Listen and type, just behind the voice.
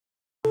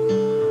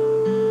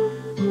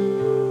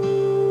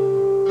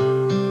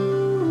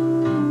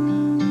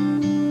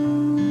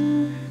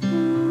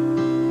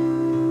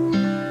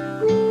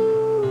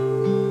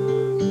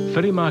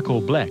Whirimako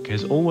Black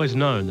has always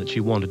known that she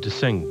wanted to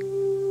sing.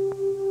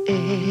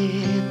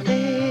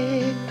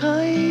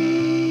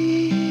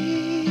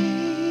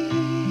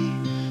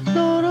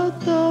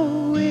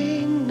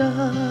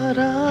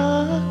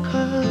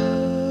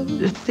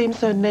 It seems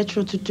so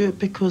natural to do it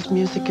because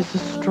music is a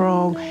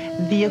strong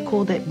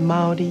vehicle that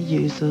Maori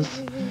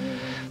uses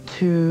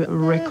to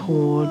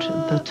record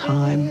the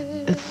time.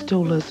 It's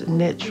still as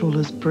natural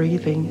as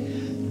breathing.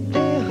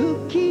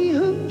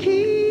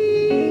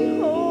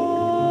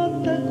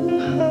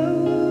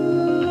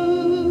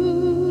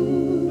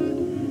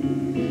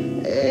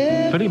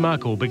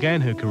 Whirimako began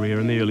her career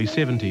in the early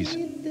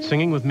 70s,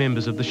 singing with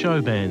members of the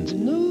show bands.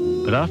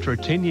 But after a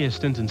 10-year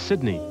stint in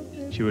Sydney,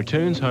 she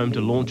returns home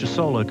to launch a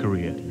solo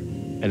career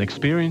and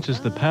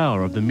experiences the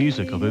power of the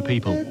music of her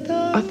people.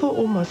 I thought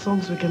all my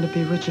songs were going to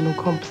be original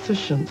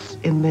compositions,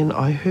 and then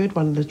I heard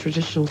one of the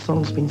traditional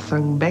songs being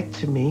sung back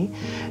to me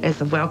as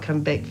a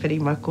welcome back,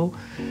 Whirimako.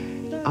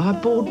 I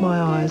bawled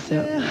my eyes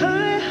out.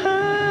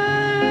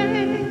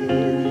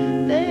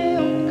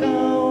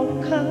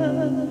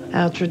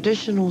 Our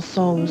traditional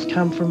songs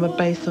come from a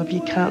base of you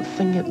can't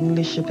sing it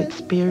unless you've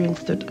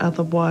experienced it,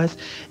 otherwise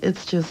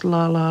it's just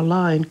la la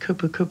la and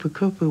kupu kupu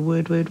kupu,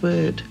 word word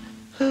word.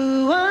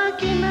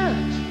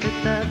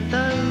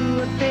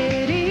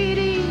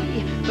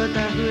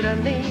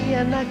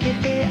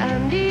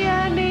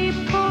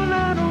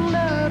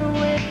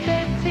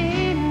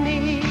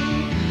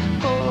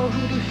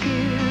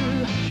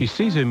 She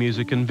sees her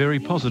music in very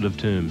positive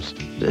terms.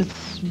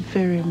 It's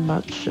very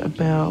much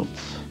about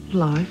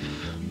life.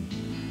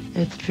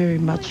 It's very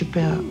much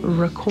about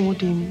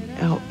recording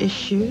our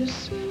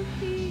issues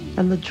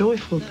and the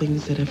joyful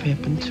things that have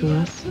happened to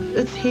us.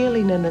 It's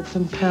healing and it's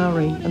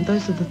empowering, and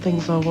those are the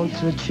things I want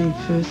to achieve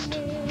first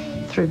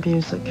through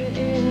music.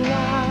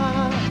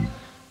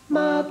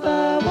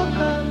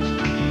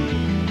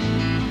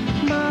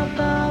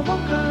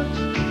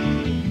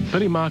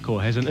 Whirimako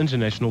has an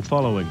international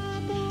following.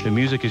 Her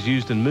music is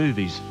used in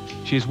movies.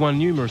 She has won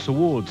numerous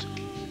awards,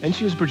 and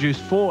she has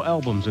produced 4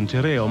 albums in Te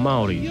Reo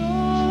Maori.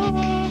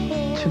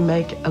 To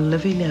make a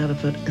living out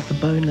of it is a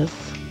bonus.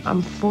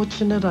 I'm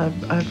fortunate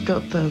I've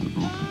got the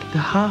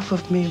half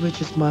of me,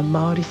 which is my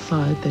Maori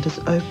side, that is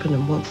open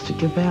and wants to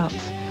give out.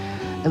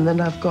 And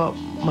then I've got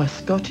my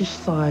Scottish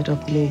side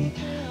of me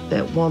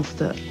that wants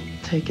to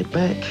take it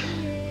back.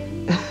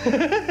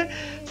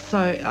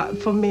 So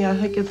for me, I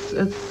think it's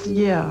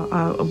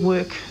I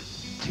work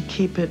to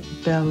keep it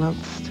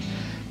balanced,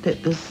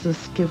 that there's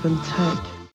this give and take.